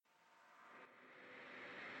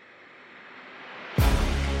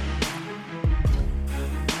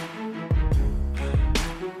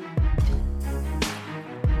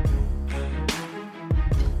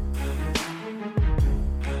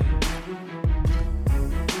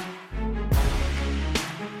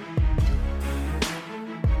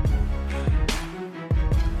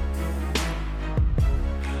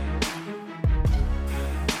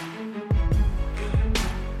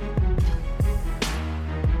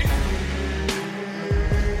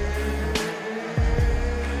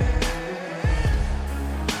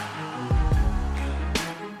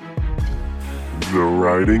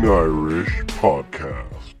Riding Irish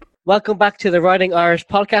podcast. Welcome back to the Riding Irish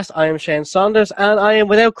podcast. I am Shane Saunders, and I am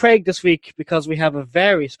without Craig this week because we have a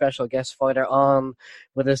very special guest fighter on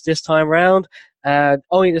with us this time round.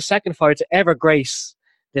 Only the second fighter to ever grace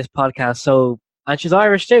this podcast. And she's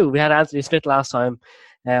Irish too. We had Anthony Smith last time,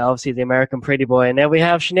 obviously the American pretty boy, and now we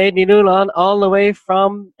have Sinéad Nualláin all the way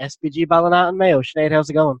from SBG Ballina and Mayo. Sinéad, how's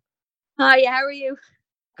it going? Hi, how are you?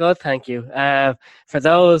 Good, thank you. For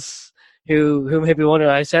those who may be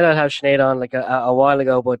wondering, I said I'd have Sinéad on like a while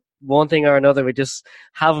ago, but one thing or another, we just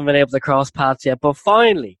haven't been able to cross paths yet. But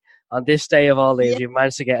finally, on this day of all days, you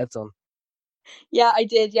managed to get it done. Yeah, I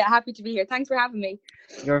did. Yeah, happy to be here. Thanks for having me.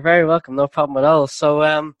 You're very welcome. No problem at all.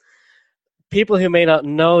 So, people who may not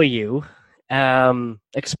know you,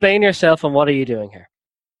 explain yourself and what are you doing here?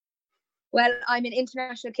 Well, I'm an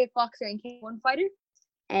international kickboxer and K1 fighter.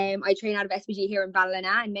 I train out of SBG here in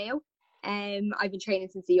Ballina and Mayo. I've been training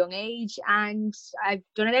since a young age, and I've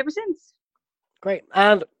done it ever since. Great.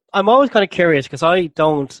 And I'm always kind of curious because I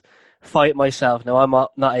don't fight myself. Now, I'm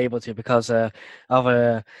not able to because of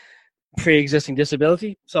a pre-existing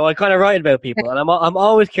disability. So I kind of write about people, and I'm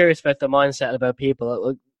always curious about the mindset about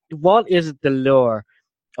people. What is the lure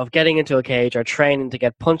of getting into a cage or training to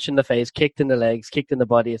get punched in the face, kicked in the legs, kicked in the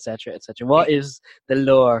body, etc., etc.? What is the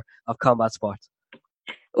lure of combat sports?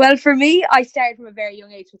 Well, for me, I started from a very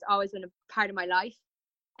young age. It's always been a part of my life.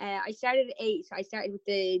 I started at 8. I started with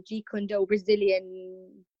the Jeet Kune Do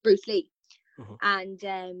Brazilian Bruce Lee. Mm-hmm.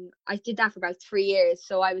 And I did that for about 3 years.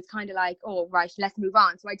 So I was kind of like, oh, right, let's move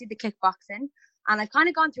on. So I did the kickboxing. And I've kind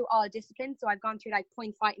of gone through all disciplines. So I've gone through like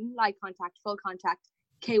point fighting, light contact, full contact,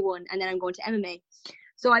 K1, and then I'm going to MMA.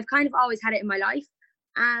 So I've kind of always had it in my life.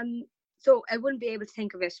 So I wouldn't be able to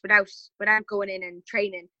think of it without going in and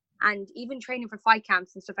training. And even training for fight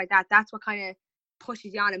camps and stuff like that, that's what kind of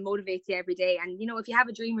pushes you on and motivates you every day. And, you know, if you have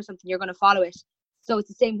a dream or something, you're going to follow it. So it's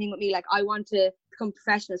the same thing with me. Like, I want to become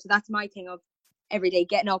professional. So that's my thing of every day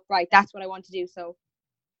getting up, right? That's what I want to do. So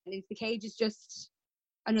and the cage is just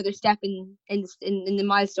another step in the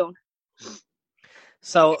milestone.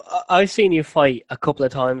 So I've seen you fight a couple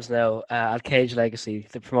of times now at Cage Legacy,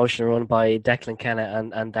 the promotion run by Declan Kennett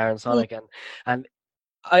and Darren Sonic. And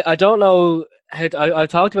I don't know how I've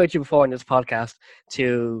talked about you before in this podcast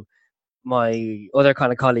to my other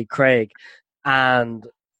kind of colleague Craig and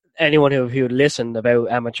anyone who listened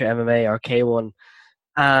about amateur MMA or K1,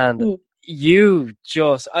 and you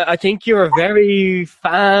just I think you're a very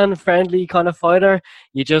fan friendly kind of fighter.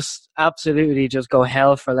 You just absolutely just go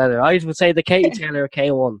hell for leather. I would say the Katie Taylor of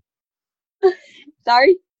K1.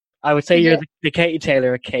 Sorry? I would say you're the Katie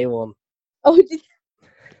Taylor of K1. Oh,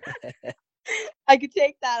 I could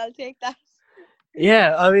take that. I'll take that.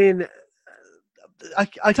 Yeah, I mean,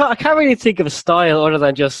 I can't really think of a style other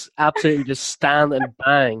than just absolutely just stand and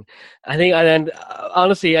bang. I think, and then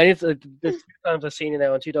honestly, the 2 times I've seen you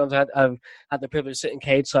now, and 2 times I've had the privilege of sitting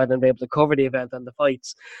cage side and be able to cover the event and the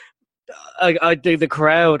fights. I do. The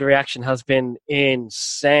crowd reaction has been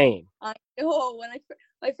insane. I know. When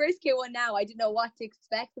my first K1 now, I didn't know what to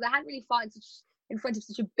expect because I hadn't really fought in front of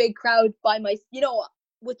such a big crowd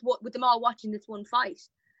with them all watching this one fight.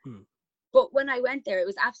 But when I went there, it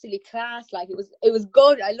was absolutely class. Like it was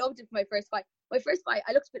good. I loved it for my first fight. My first fight,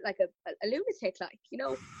 I looked a bit like a lunatic, like, you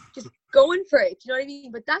know, just going for it. You know what I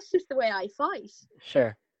mean? But that's just the way I fight.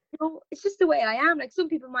 Sure. You know, it's just the way I am. Like some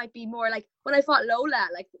people might be more like when I fought Lola.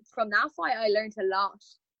 Like from that fight, I learned a lot.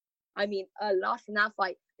 I mean, a lot from that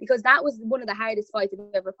fight because that was one of the hardest fights I've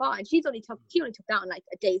ever fought. And she only took that on like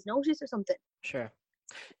a day's notice or something. Sure.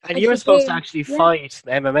 And you were supposed to actually fight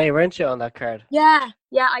MMA, weren't you, on that card? Yeah.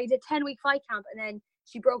 I did a 10-week fight camp, and then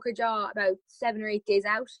she broke her jaw about 7 or 8 days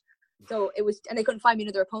out. So it was, and they couldn't find me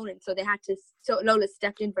another opponent, so they had to. So Lola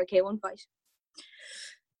stepped in for a K1 fight.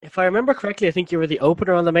 If I remember correctly, I think you were the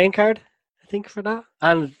opener on the main card. I think for that,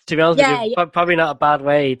 and to be honest with you, probably not a bad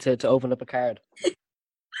way to open up a card.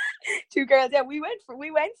 2 girls, yeah. We went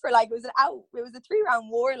for like it was a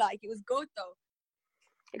 3-round war. Like it was good though.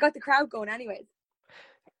 It got the crowd going, anyways.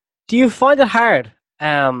 Do you find it hard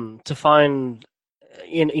to find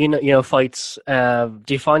fights?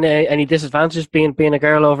 Do you find any disadvantages being a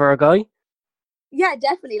girl over a guy? Yeah,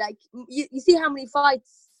 definitely. Like you see how many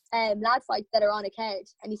fights, lad fights that are on a card,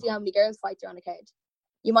 and you see how many girls fights are on a card.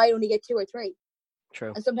 You might only get 2 or 3.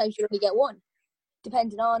 True. And sometimes you only get 1,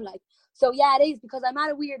 depending on like. So yeah, it is because I'm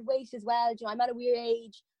at a weird weight as well. You know, I'm at a weird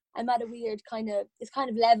age. I'm at a weird kind of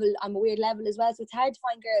level. I'm a weird level as well. So it's hard to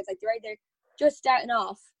find girls like they're either just starting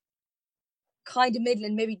off, kind of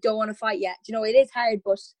middling, maybe don't want to fight yet. You know, it is hard,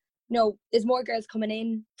 but you know, there's more girls coming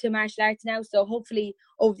in to martial arts now. So hopefully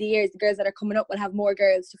over the years, the girls that are coming up will have more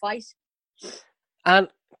girls to fight. And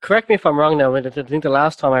correct me if I'm wrong now, but I think the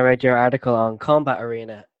last time I read your article on Combat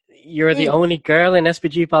Arena, you're the only girl in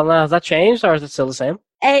SPG Ballina. Has that changed, or is it still the same?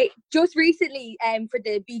 Just recently, for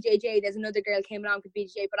the BJJ, there's another girl came along for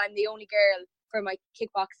BJJ, but I'm the only girl for my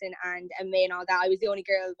kickboxing and MMA and all that. I was the only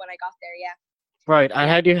girl when I got there. Yeah. Right, and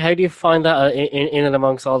how do you find that in and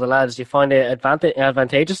amongst all the lads? Do you find it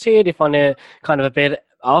advantageous to you? Do you find it kind of a bit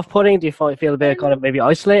off-putting? Do you feel a bit kind of maybe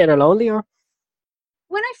isolated or lonely? Or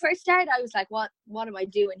when I first started, I was like, what am I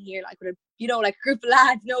doing here? Like with like a group of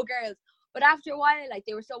lads, no girls. But after a while, like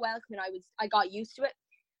they were so welcoming, I got used to it.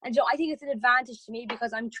 And I think it's an advantage to me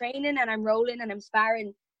because I'm training and I'm rolling and I'm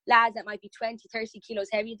sparring lads that might be 20, 30 kilos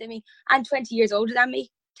heavier than me and 20 years older than me,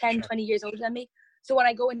 10, sure. 20 years older than me. So when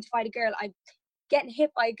I go in to fight a girl, I'm getting hit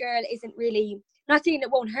by a girl isn't really, not saying it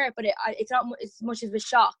won't hurt, but it's not as much of a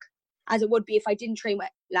shock as it would be if I didn't train with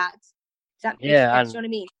lads. Does that make sense? You know what I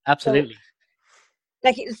mean? Absolutely. So,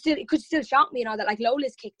 like it could still shock me and all that. Like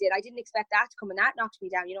Lola's kicked it. I didn't expect that to come and that knocked me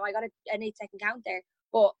down. I got an 8-second count there.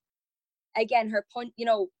 But again, her punch,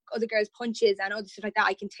 other girls' punches and other stuff like that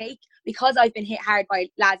I can take because I've been hit hard by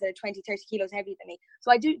lads that are 20, 30 kilos heavier than me.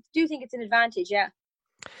 So I do think it's an advantage, yeah.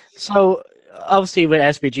 So obviously with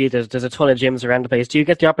SBG, there's a ton of gyms around the place. Do you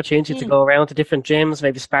get the opportunity to go around to different gyms,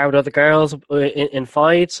 maybe spar with other girls in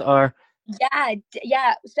fights, or?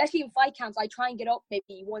 Yeah, especially in fight camps, I try and get up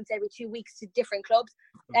maybe once every 2 weeks to different clubs.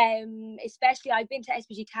 Especially I've been to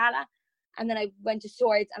SBG Tala, and then I went to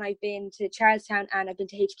Swords, and I've been to Charlestown, and I've been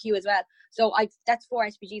to HQ as well. So that's 4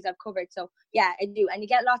 SBGs I've covered. So yeah, I do, and you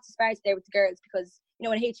get lots of spars there with the girls because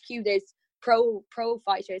in HQ there's pro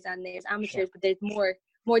fighters and there's amateurs, sure. But there's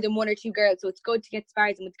more than 1 or 2 girls, so it's good to get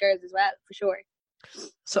sparring with girls as well, for sure.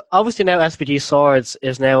 So obviously now SPG Swords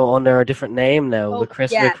is now under a different name now with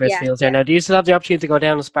Chris Fields there. Now, do you still have the opportunity to go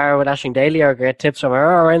down and spar with Aisling Daly or get tips from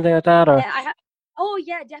her or anything like that? Or?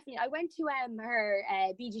 Yeah, definitely. I went to her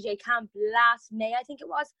BJJ camp last May, I think it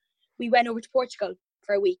was. We went over to Portugal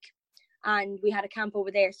for a week and we had a camp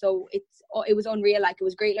over there. So it was unreal. Like, it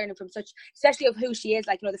was great learning from especially of who she is,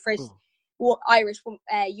 like, the first Irish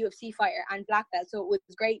UFC fighter and black belt. So it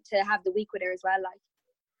was great to have the week with her as well. Like,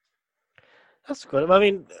 that's good. I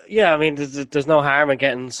mean, there's no harm in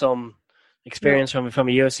getting some experience from a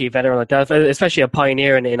UFC veteran like that, especially a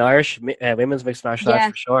pioneer in Irish women's mixed martial arts,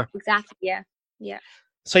 for sure. Exactly, yeah.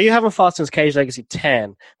 So you haven't fought since Cage Legacy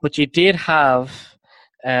 10, but you did have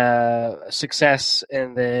success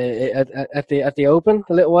in at the Open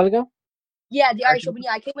a little while ago. Yeah, the Irish Open.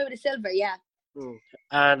 Yeah, I came away with a silver. Yeah.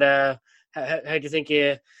 And how do you think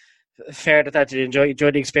you fared at that? Did you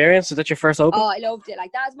enjoy the experience? Is that your first Open? Oh, I loved it.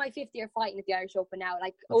 Like, that was my 5th year fighting at the Irish Open now.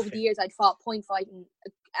 Like, over the years, I'd fought point fighting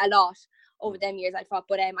a lot. Over them years, I'd fought.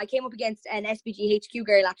 But I came up against an SBG HQ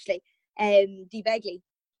girl, actually, Dee Begley.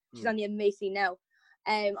 She's on the MMA scene now.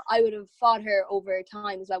 I would have fought her over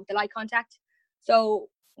time as well with the light contact. So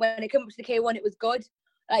when it came up to the K1, it was good.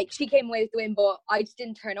 Like, she came away with the win, but I just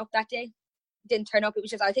didn't turn up that day. Didn't turn up. It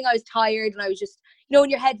was just, I think I was tired and I was just, when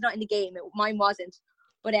your head's not in the game, mine wasn't.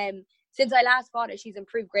 But since I last fought her, she's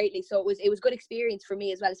improved greatly. So it was good experience for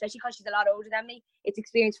me as well, especially because she's a lot older than me. It's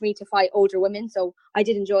experience for me to fight older women. So I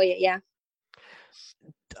did enjoy it, yeah.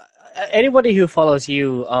 Anybody who follows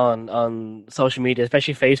you on social media,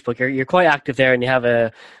 especially Facebook, you're quite active there, and you have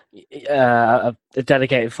a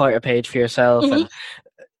dedicated fighter page for yourself. Mm-hmm. And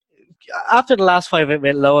after the last fight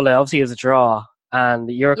with Lola, obviously it was a draw, and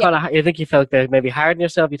you're I think you felt maybe hard on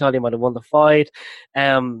yourself. You thought you might have won the fight.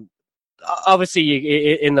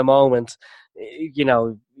 Obviously, in the moment,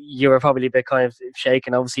 you were probably a bit kind of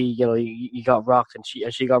shaken. Obviously, you got rocked, and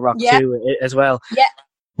she got rocked too as well. Yeah,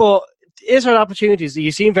 but. Is there opportunities?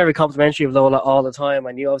 You seem very complimentary of Lola all the time,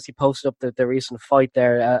 and you obviously posted up the recent fight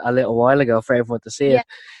there a little while ago for everyone to see it.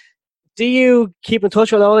 Do you keep in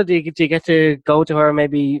touch with Lola? Do you get to go to her and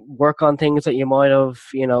maybe work on things that you might have,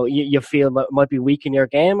 you feel might be weak in your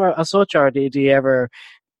game or as such, or do you ever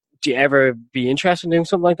be interested in doing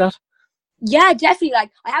something like that? Yeah, definitely.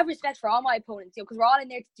 Like, I have respect for all my opponents, because we're all in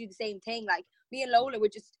there to do the same thing. Like, me and Lola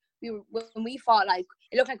when we fought, like,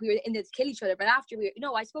 it looked like we were in there to kill each other, but after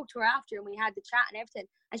I spoke to her after and we had the chat and everything,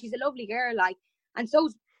 and she's a lovely girl, like, and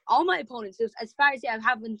so's all my opponents. So as far as I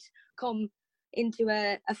haven't come into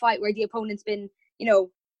a fight where the opponent's been,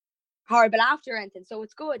 horrible after or anything, so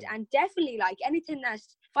it's good. And definitely, like, anything that,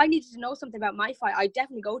 if I needed to know something about my fight, I'd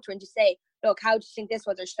definitely go to her and just say, look, how do you think this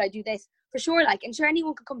was, or should I do this? For sure, like, and sure,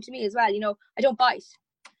 anyone could come to me as well, I don't bite.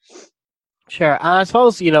 Sure, and I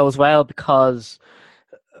suppose, as well, because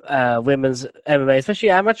women's MMA, especially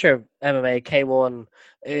amateur MMA, K1,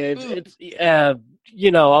 it's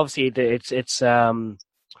obviously it's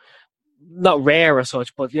not rare or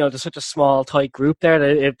such, but there's such a small, tight group there that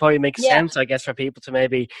it probably makes Yeah. sense, I guess, for people to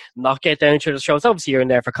maybe not get down to the shows. Obviously, you're in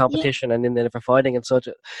there for competition and in there for fighting and such.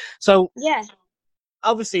 So, Yeah.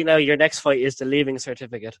 obviously, now your next fight is the leaving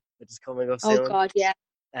certificate, which is coming up Oh soon. God, yeah.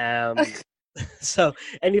 So,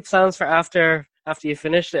 any plans for after you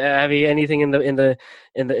finish? Have you anything in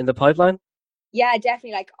the pipeline? Yeah,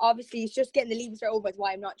 definitely. Like, obviously, it's just getting the leaving cert over with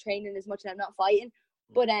why I'm not training as much and I'm not fighting.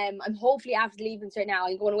 But I'm hopefully after the leaving cert now,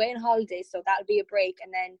 I'm going away on holidays, so that'll be a break,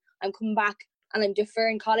 and then I'm coming back and I'm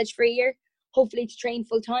deferring college for a year, hopefully to train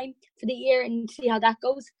full time for the year and see how that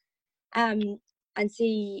goes. And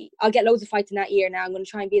see, I'll get loads of fights in that year. Now I'm going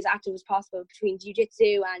to try and be as active as possible between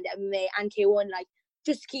jiu-jitsu and MMA and K1, like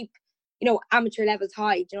just to keep amateur levels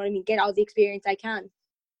high. Do you know what I mean? Get all the experience I can.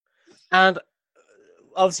 And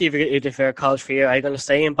obviously, if you defer college for a year, are you going to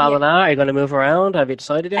stay in Ballina? Are you going to move around? Have you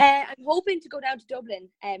decided yet? I'm hoping to go down to Dublin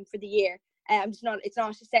for the year. It's not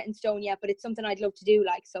set in stone yet, but it's something I'd love to do.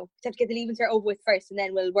 Like, so just have to get the leaving cert over with first, and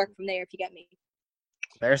then we'll work from there. If you get me.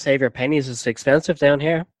 Better save your pennies. It's expensive down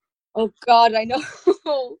here. Oh God, I know.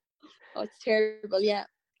 Oh, it's terrible. Yeah.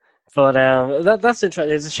 But that's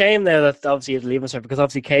interesting. It's a shame now that obviously you're leaving cert, because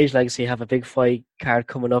obviously Cage Legacy have a big fight card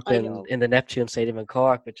coming up in the Neptune Stadium in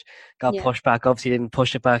Cork, which got pushed back. Obviously, didn't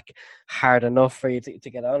push it back hard enough for you to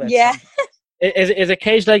get on it. Yeah. So, is it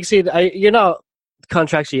Cage Legacy? You're not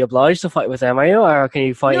contractually obliged to fight with them, are you? Or can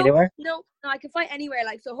you fight anywhere? No, I can fight anywhere.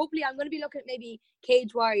 Like, so hopefully I'm going to be looking at maybe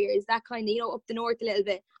Cage Warriors, that kind of, up the north a little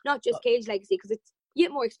bit. Not just Cage Legacy, because it's you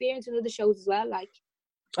get more experience in other shows as well. Like,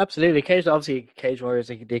 absolutely, Cage Warriors,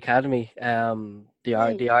 the academy,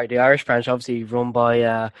 the Irish branch, obviously run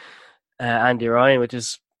by Andy Ryan, which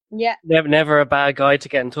is never a bad guy to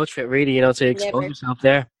get in touch with, really. To expose yourself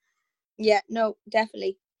there. Yeah, no,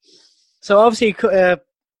 definitely. So obviously, a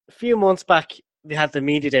few months back, we had the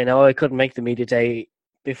media day. Now I couldn't make the media day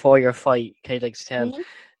before your fight, Cage Legacy 10. Mm-hmm.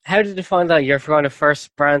 How did you find out you're from the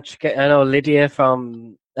first branch? I know Lydia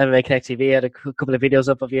from MMA Connect TV had a couple of videos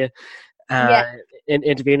up of you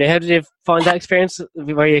interviewing. How did you find that experience?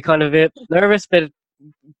 Were you kind of a bit nervous, good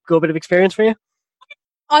bit of experience for you?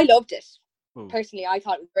 I loved it. Personally, I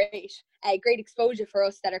thought it was great. Great exposure for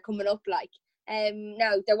us that are coming up. Like,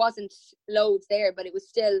 now there wasn't loads there, but it was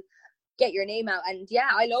still get your name out. And yeah,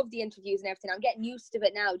 I love the interviews and everything. I'm getting used to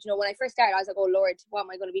it now. When I first started, I was like, oh Lord, what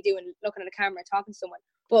am I going to be doing? Looking at a camera, talking to someone.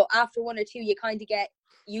 But after one or two, you kind of get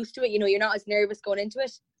used to it. You're not as nervous going into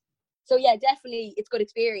it. So yeah, definitely, it's good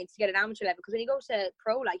experience to get an amateur level, because when you go to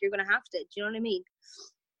pro, like, you're going to have to. Do you know what I mean?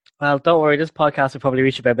 Well, don't worry. This podcast will probably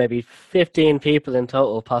reach about maybe 15 people in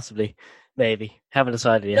total, possibly. Maybe. Haven't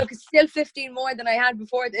decided yet. Look, it's still 15 more than I had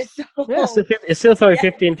before this. So. Yeah, it's still probably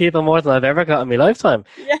 15 people more than I've ever got in my lifetime.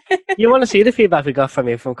 Yeah. You want to see the feedback we got from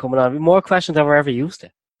you from coming on? More questions than we're ever used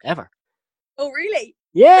to. Ever. Oh, really?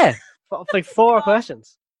 Yeah. Like 4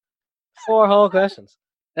 questions. 4 whole questions.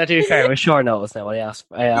 Now, to be fair, it was short notice now. I asked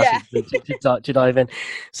you to dive in.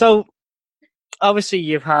 So, obviously,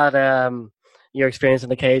 you've had your experience in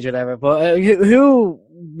the cage or whatever, but who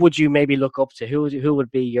would you maybe look up to? Who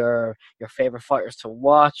would be your favorite fighters to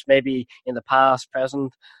watch, maybe in the past,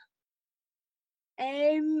 present?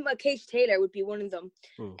 Casey Taylor would be one of them.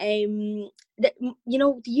 The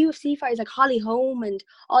UFC fighters like Holly Holm and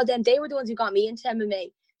all them, they were the ones who got me into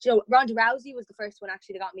MMA. Ronda Rousey was the first one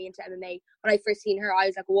actually that got me into MMA. When I first seen her, I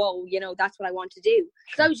was like, whoa, that's what I want to do.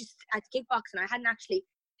 Because I was just at kickboxing. I hadn't actually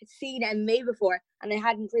seen MMA before, and I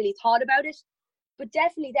hadn't really thought about it. But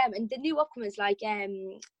definitely them. And the new upcomers like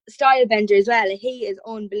Stylebender as well. He is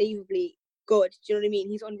unbelievably good. Do you know what I mean?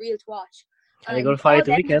 He's unreal to watch. Can you go to fight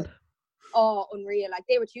the weekend? Oh, unreal. Like,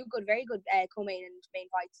 they were 2 good, very good co-main and main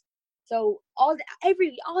fights. So all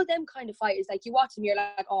them kind of fighters, like, you watch them, you're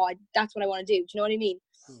like, oh, that's what I want to do. Do you know what I mean?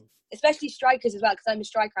 Especially strikers as well, because I'm a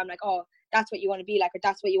striker. I'm like, oh, that's what you want to be like, or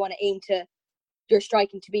that's what you want to aim to your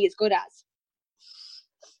striking to be as good as.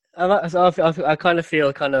 I kind of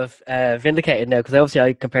feel vindicated now, because obviously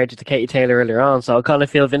I compared you to Katie Taylor earlier on, so I kind of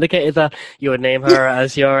feel vindicated that you would name her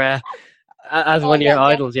as your one of your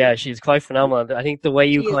idols. Yeah, she's quite phenomenal. I think the way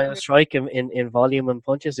you kind of strike him in volume and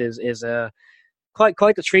punches is quite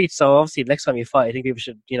the treat. So obviously next time you fight, I think people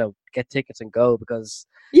should get tickets and go, because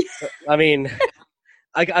I mean.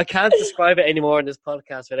 I can't describe it anymore in this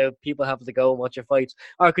podcast without people having to go and watch your fights.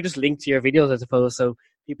 Or I could just link to your videos, I suppose, so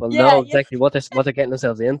people know exactly what they're getting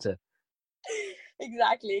themselves into.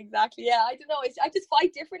 Exactly. Yeah, I don't know. I just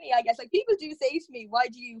fight differently, I guess. Like, people do say to me, why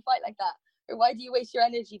do you fight like that? Or why do you waste your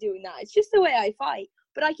energy doing that? It's just the way I fight.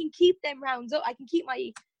 But I can keep them rounds up. I can keep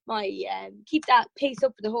my keep that pace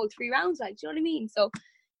up for the whole 3 rounds. Like, do you know what I mean? So,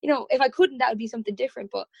 if I couldn't, that would be something different.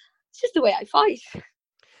 But it's just the way I fight.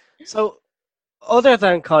 So, other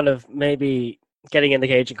than kind of maybe getting in the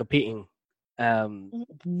cage and competing, Mhm.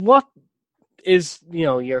 what is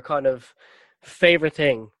your kind of favorite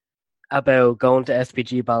thing about going to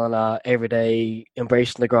SPG Ballina every day,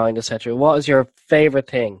 embracing the grind, etc.? What is your favorite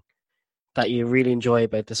thing that you really enjoy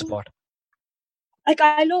about the sport? Like,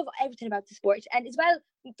 I love everything about the sport, and as well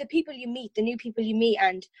the people you meet, the new people you meet,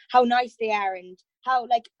 and how nice they are, and how,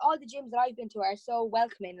 like, all the gyms that I've been to are so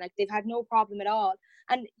welcoming. Like, they've had no problem at all.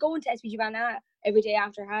 And going to SPG Ballina every day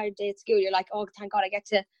after a hard day at school, you're like, oh, thank God I get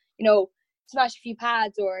to, smash a few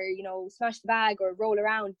pads, or smash the bag, or roll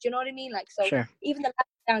around. Do you know what I mean? Like, so Sure. even the lads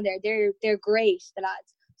down there, they're great, the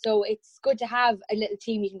lads. So it's good to have a little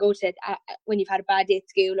team you can go to when you've had a bad day at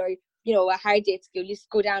school, or a hard day at school. You just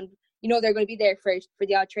go down. They're going to be there for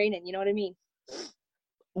the odd training. You know what I mean?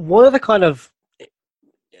 One of the kind of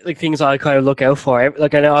like things I kind of look out for,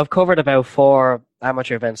 like, I know I've covered about 4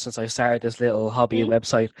 amateur events since I started this little hobby Mm-hmm.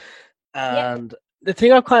 website, Yeah. and the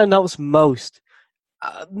thing I've kind of noticed most,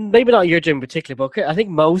 maybe not your gym particularly, but I think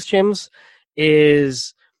most gyms,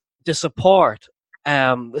 is the support,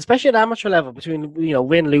 especially at amateur level, between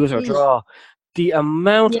win, lose, or Mm. draw. The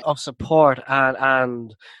amount Yeah. of support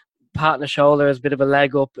and patting the shoulders, a bit of a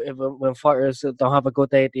leg up when fighters don't have a good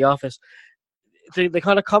day at the office. The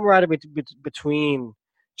kind of camaraderie between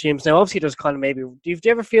gyms. Now, obviously, there's kind of maybe. Do you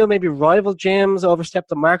ever feel maybe rival gyms overstep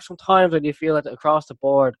the mark sometimes, or do you feel that across the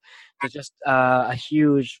board there's just a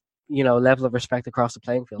huge, level of respect across the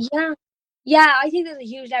playing field? Yeah, I think there's a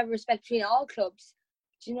huge level of respect between all clubs.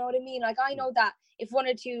 Do you know what I mean? Like, I know that if one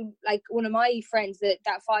or two, like one of my friends that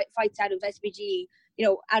fights out of SPG,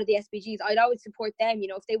 out of the SPGs, I'd always support them.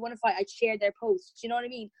 If they want to fight, I'd share their posts. Do you know what I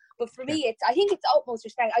mean? But for Sure. me, I think it's utmost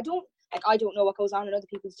respect. I don't know what goes on in other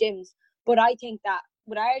people's gyms, but I think that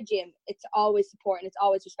with our gym, it's always support and it's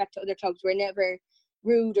always respect to other clubs. We're never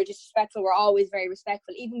rude or disrespectful. We're always very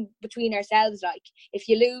respectful, even between ourselves. Like, if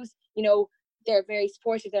you lose, they're very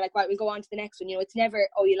supportive. They're like, right, we'll go on to the next one. It's never,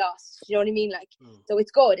 oh, you lost. You know what I mean? Like, so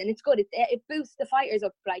it's good, and it's good. It boosts the fighters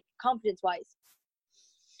up, like, confidence-wise.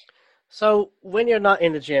 So when you're not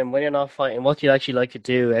in the gym, when you're not fighting, what do you actually like to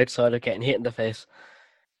do outside of getting hit in the face?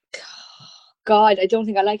 God, I don't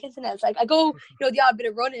think I like anything else. Like, I go, the odd bit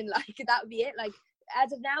of running, like, that would be it. Like,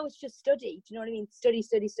 as of now, it's just study. Do you know what I mean? Study,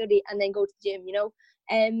 and then go to the gym,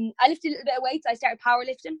 I lift a little bit of weights. I started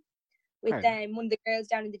powerlifting with one of the girls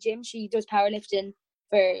down in the gym. She does powerlifting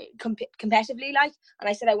for competitively, like, and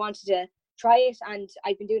I said I wanted to try it, and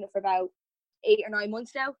I've been doing it for about 8 or 9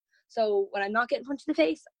 months now. So when I'm not getting punched in the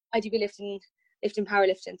face, I do be lifting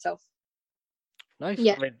powerlifting. So Nice.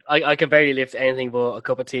 yeah. I mean, I can barely lift anything but a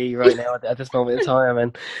cup of tea right now at this moment in time,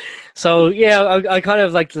 and so yeah, I kind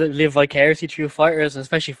of like to live vicariously through fighters,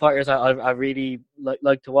 especially fighters I really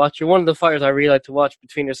like to watch. You're one of the fighters I really like to watch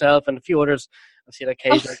between yourself and a few others I've seen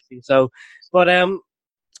occasionally. So, but I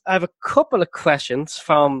have a couple of questions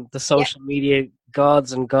from the social media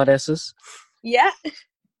gods and goddesses. Yeah.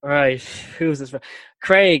 Right, who's this?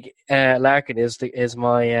 Craig Larkin is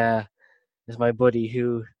my buddy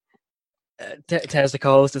who tends to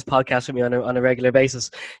co-host this podcast with me on a regular basis.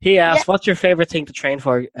 He asked, "What's your favorite thing to train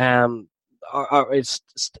for? Or is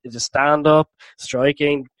it stand up,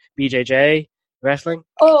 striking, BJJ, wrestling?"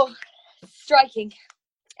 Oh, striking.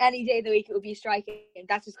 Any day of the week it would be striking.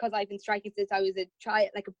 That's just because I've been striking since I was a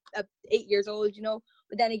 8 years old,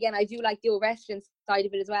 But then again, I do like the old wrestling side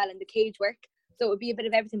of it as well, and the cage work. So it would be a bit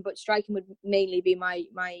of everything, but striking would mainly be my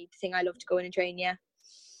thing I love to go in and train. Yeah.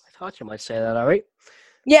 I thought you might say that. All right.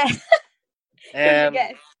 Yeah.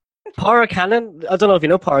 Power Cannon. I don't know if you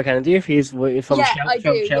know Power Cannon. Do you? If he's from I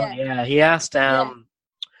do. Shelton. Yeah. Yeah. He asked. Where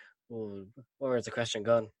is the question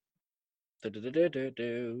gone?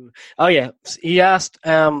 Oh yeah. He asked.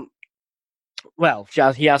 Well,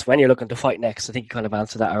 he asked when you're looking to fight next. I think you kind of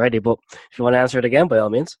answered that already, but if you want to answer it again, by all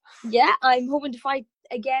means. Yeah, I'm hoping to fight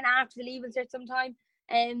again after the leaving cert sometime.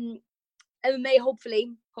 MMA,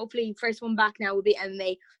 hopefully first one back now will be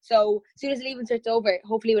MMA. So as soon as the leaving cert's over,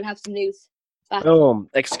 hopefully we'll have some news back. Boom,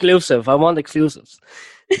 exclusive. I want exclusives.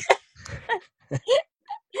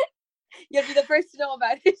 You'll be the first to know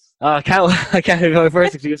about it. I can't be my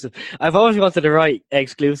first exclusive. I've always wanted to write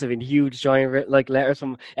exclusive in huge giant letters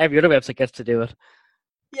from every other website gets to do it.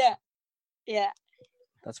 Yeah.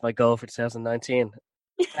 That's my goal for 2019.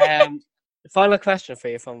 Final question for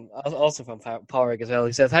you from Power as well.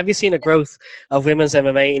 He says, "Have you seen a growth of women's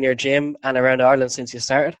MMA in your gym and around Ireland since you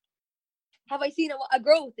started?" Have I seen a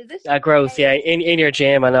growth? Is it a growth? Yeah, in your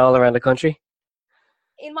gym and all around the country.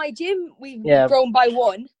 In my gym, we've grown by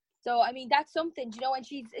one. So I mean, that's something, and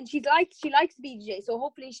she likes BJJ. So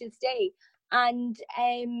hopefully she'll stay. And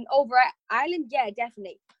over at Ireland, yeah,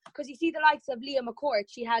 definitely. Because you see the likes of Leah McCourt,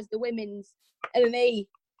 she has the women's MMA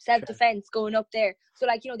self-defense going up there. So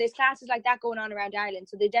like, there's classes like that going on around Ireland.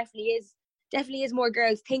 So there definitely is more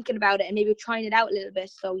girls thinking about it and maybe trying it out a little bit.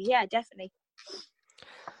 So yeah, definitely.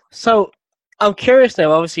 So I'm curious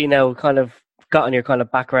now, obviously now kind of gotten your kind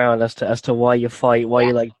of background as to why you fight, why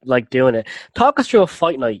you like doing it. Talk us through a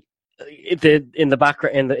fight night. In the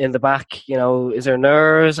background, in the back, is there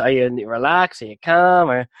nerves? Are you relaxed? Are you calm?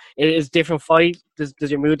 Or is different fight? Does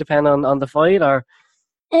your mood depend on the fight? Or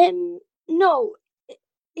no,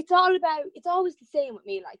 it's always the same with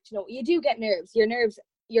me. Like, you do get nerves. Your nerves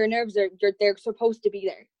they're supposed to be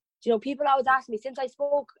there. People always ask me, since I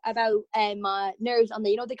spoke about my nerves on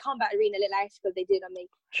the combat arena little article they did on me.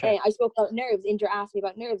 Sure. I spoke about nerves. Inter asked me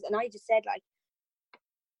about nerves, and I just said, like,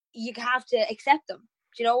 you have to accept them.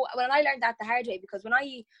 When I learned that the hard way, because when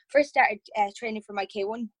I first started training for my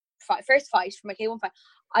K1 first fight, for my K1 fight,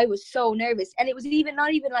 I was so nervous, and it was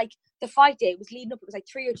not even like the fight day. It was leading up. It was like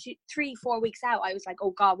 3-4 weeks out. I was like,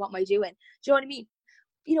 oh God, what am I doing? Do you know what I mean?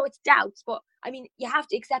 It's doubts, but I mean, you have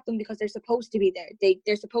to accept them because they're supposed to be there.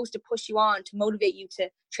 They're supposed to push you on, to motivate you to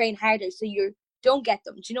train harder, so you don't get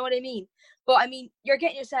them. Do you know what I mean? But I mean, you're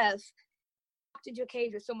getting yourself into a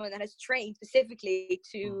cage with someone that has trained specifically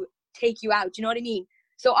to take you out. Do you know what I mean?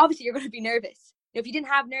 So obviously you're going to be nervous. If you didn't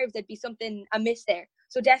have nerves, there'd be something amiss there.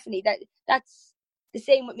 So definitely that's the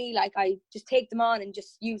same with me. Like, I just take them on and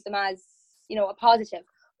just use them as, a positive.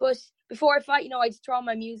 But before I fight, I just throw on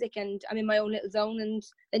my music and I'm in my own little zone, and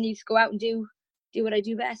then you just go out and do what I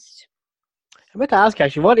do best. I'm about to ask,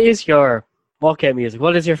 actually, what is your walkout music?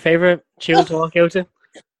 What is your favorite tune to walk out to?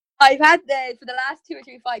 I've had for the last 2 or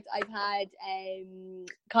 3 fights, I've had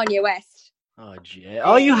Kanye West. Oh, gee.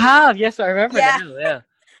 Oh, you have? Yes, I remember now. Yeah.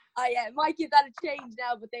 I might give that a change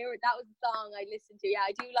now, but that was the song I listened to. Yeah,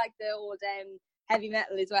 I do like the old heavy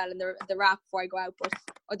metal as well, and the rap before I go out. But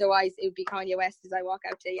otherwise, it would be Kanye West as I walk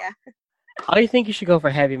out to. Yeah. I think you should go for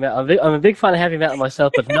heavy metal. I'm a big fan of heavy metal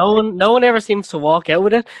myself, but no one ever seems to walk out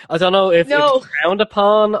with it. I don't know if it's frowned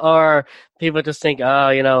upon or people just think,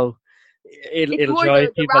 it'll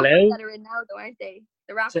drive people out. That are in now, though, aren't they?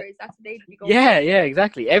 The rappers, that's what they'd be going. Yeah,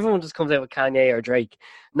 exactly. Everyone just comes out with Kanye or Drake.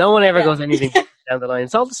 No one ever goes anything down the line.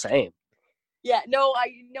 It's all the same. Yeah, I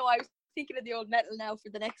was thinking of the old metal now for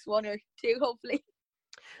the next 1 or 2, hopefully.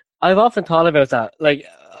 I've often thought about that. Like,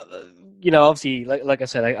 obviously, like I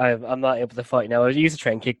said, I'm not able to fight now. I used to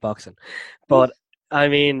train kickboxing, but I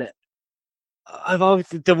mean,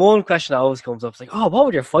 the one question that always comes up is like, oh, what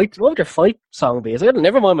would your fight song be? It's like,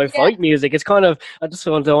 never mind my fight music. It's kind of, I just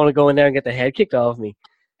don't want to go in there and get the head kicked off me.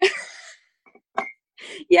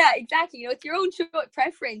 Yeah, exactly. It's your own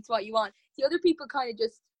preference what you want. The other people kind of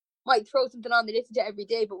just might throw something on they listen to every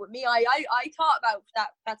day, but with me, I thought about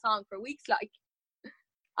that song for weeks. Like,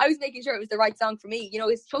 I was making sure it was the right song for me.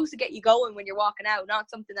 It's supposed to get you going when you're walking out, not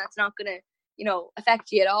something that's not gonna,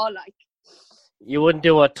 affect you at all. Like, you wouldn't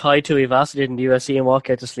do what Tai Tuivasa did in the UFC and walk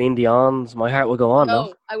out to Celine Dion's "My Heart Will Go On."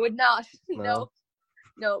 No, I would not. No,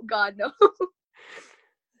 God, no.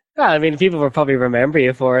 Yeah, I mean, people will probably remember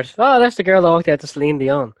you for it. Oh, that's the girl that walked out to Celine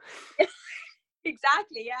Dion.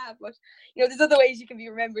 Exactly, yeah. But there's other ways you can be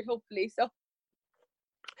remembered, hopefully.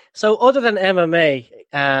 So, other than MMA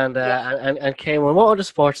and K1, what other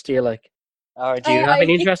sports do you like? Or do you have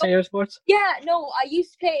any interest in your sports? Yeah, no, I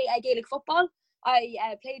used to play Gaelic football.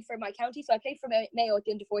 I played for my county, so I played for Mayo at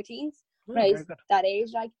the under-14s when I was that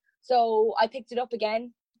age. Like, so I picked it up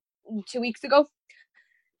again 2 weeks ago.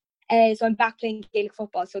 So I'm back playing Gaelic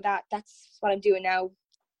football. So that's what I'm doing now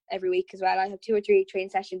every week as well. I have 2 or 3 training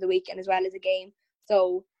sessions a week, and as well as a game.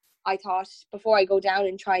 So I thought before I go down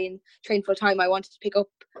and try and train full time, I wanted to pick up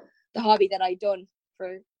the hobby that I'd done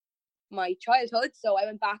for my childhood. So I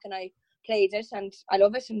went back and I played it, and I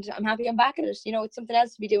love it, and I'm happy I'm back at it. It's something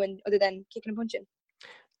else to be doing other than kicking and punching.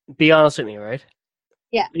 Be honest with me, right?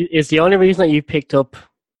 Yeah. Is the only reason that you picked up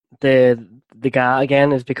the GA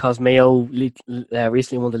again is because Mayo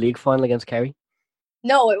recently won the league final against Kerry?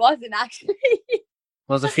 No, it wasn't actually.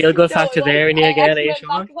 Was a feel-good factor there in you again?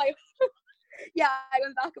 Yeah, I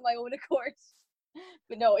went back on my own accord.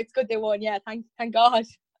 But no, it's good they won. Yeah, thank God.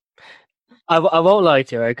 I won't lie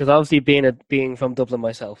to you, right? Because obviously being from Dublin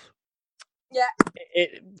myself. Yeah.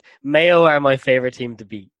 Mayo are my favourite team to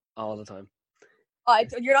beat all the time.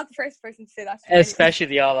 You're not the first person to say that. Especially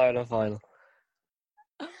the All-Ireland final.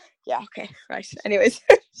 Yeah. Okay. Right. Anyways.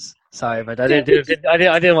 Sorry, but I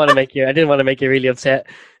didn't want to make you. I didn't want to make you really upset.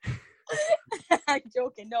 I'm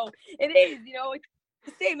joking. No, it is.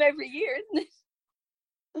 It's the same every year, isn't it?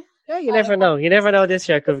 Yeah, you never know. You never know. This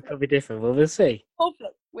year could be different. But we'll see. Hopefully,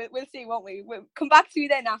 we'll see, won't we? We'll come back to you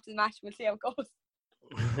then after the match. We'll see how it goes.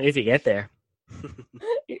 If you get there.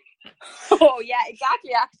 Oh yeah,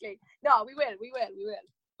 exactly. Actually, no, we will.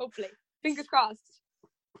 Hopefully, fingers crossed.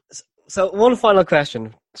 So one final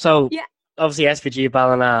question. So Yeah. obviously SPG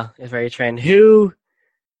Ballina is very trained. Who,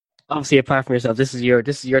 obviously apart from yourself, this is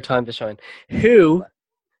your time to shine. Who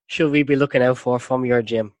should we be looking out for from your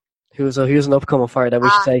gym? Who's an upcoming fighter that we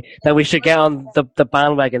should say that we should get on the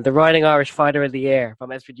bandwagon? The Riding Irish Fighter of the Year from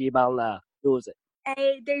SPG Ballina. Who is it?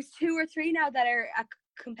 There's 2 or 3 now that are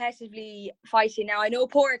competitively fighting. Now I know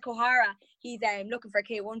Pora Kohara. He's looking for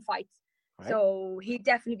K1 fights, right. So he'd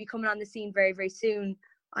definitely be coming on the scene very, very soon,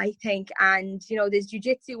 I think. And there's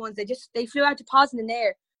jiu-jitsu ones. They flew out to Poznan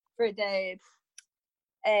there for the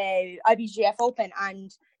IBJJF Open,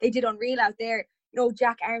 and they did unreal out there.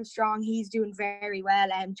 Jack Armstrong, he's doing very well.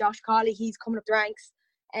 Josh Colley, he's coming up the ranks.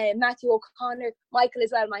 Matthew O'Connor, Michael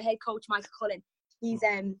as well, my head coach, Michael Cullen. He's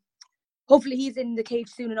hopefully he's in the cage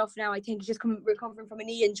soon enough now. I think he's just recovering from a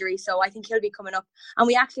knee injury, so I think he'll be coming up. And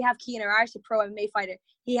we actually have Keane Arash, a pro MMA fighter.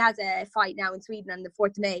 He has a fight now in Sweden on the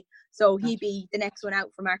 4th of May, so he'd be the next one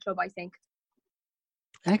out from our club, I think.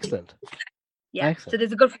 Excellent. Yeah. Excellent. So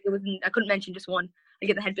there's a good few. I couldn't mention just one. I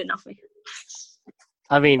get the head bitten off me.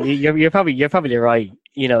 I mean, you're probably right.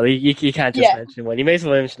 You can't just mention one. You may as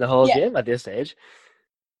well mention the whole gym at this stage.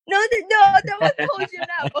 No, that wasn't the whole gym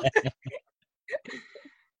now.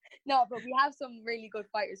 No, but we have some really good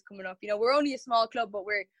fighters coming up. We're only a small club, but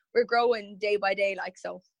we're growing day by day,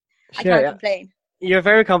 sure, I can't complain. You're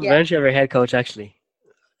very complimentary of your head coach, actually.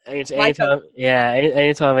 Anytime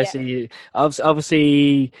I see you,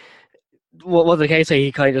 obviously, what was the case that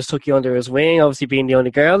he kind of just took you under his wing, obviously being the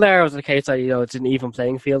only girl there? Or was it the case that it's an even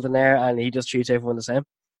playing field in there, and he just treats everyone the same?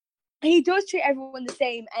 He does treat everyone the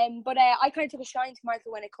same, but I kind of took a shine to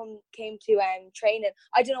Michael when it came to training.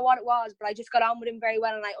 I don't know what it was, but I just got on with him very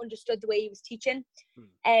well, and I understood the way he was teaching.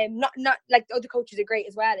 Not like the other coaches are great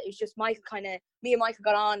as well. It was just Michael me and Michael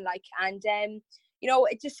got on, and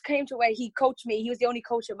it just came to where he coached me. He was the only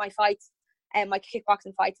coach at my fights, my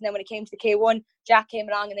kickboxing fights, and then when it came to the K1, Jack came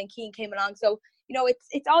along, and then Keane came along. So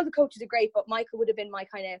it's all the coaches are great, but Michael would have been my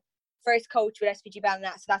kind of first coach with SPG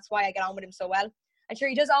Ballina, so that's why I get on with him so well. I'm sure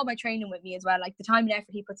he does all my training with me as well. Like the time and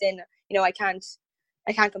effort he puts in, I can't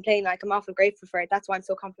complain. Like I'm awful grateful for it. That's why I'm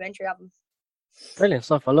so complimentary of him. Brilliant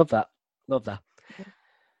stuff. I love that.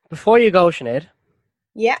 Before you go, Sinead.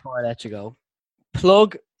 Yeah. Before I let you go,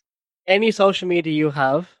 plug any social media you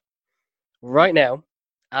have right now,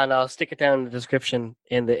 and I'll stick it down in the description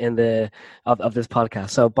of this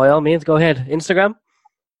podcast. So by all means, go ahead. Instagram.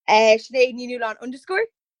 Sinead Nualláin _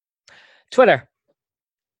 Twitter.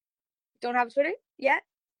 Don't have a Twitter yet.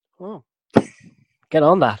 Oh, get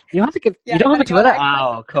on that. You have to get. You don't have a Twitter.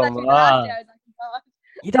 Oh, come on.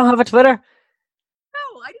 You don't have a Twitter.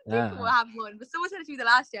 No, I didn't think we'll have one. But someone said it to me the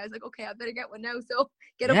last year. I was like, okay, I better get one now. So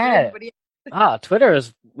get up with everybody. Twitter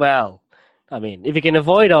is I mean, if you can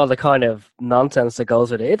avoid all the kind of nonsense that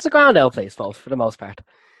goes with it, it's a grand old place, folks, for the most part.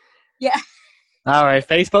 Yeah. All right,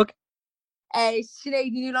 Facebook.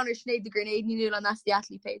 Sinead Nualláin or Sinead the Grenade Nualláin. That's the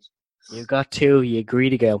athlete page. You got 2. You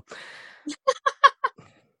agree to go.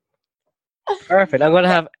 Perfect. I'm going to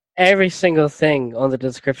have every single thing on the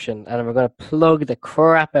description, and we're going to plug the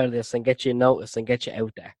crap out of this and get you noticed and get you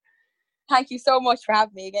out there. Thank you so much for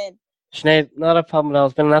having me again. Sinead, not a problem at all.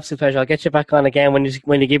 It's been an absolute pleasure. I'll get you back on again when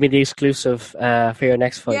you give me the exclusive for your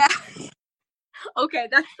next fight. Yeah. Okay,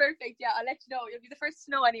 that's perfect. Yeah, I'll let you know. You'll be the first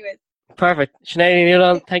to know anyways. Perfect. Sinead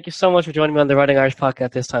Nualláin, thank you so much for joining me on the Riding Irish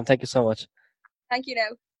podcast this time. Thank you so much. Thank you now.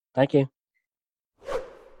 Thank you.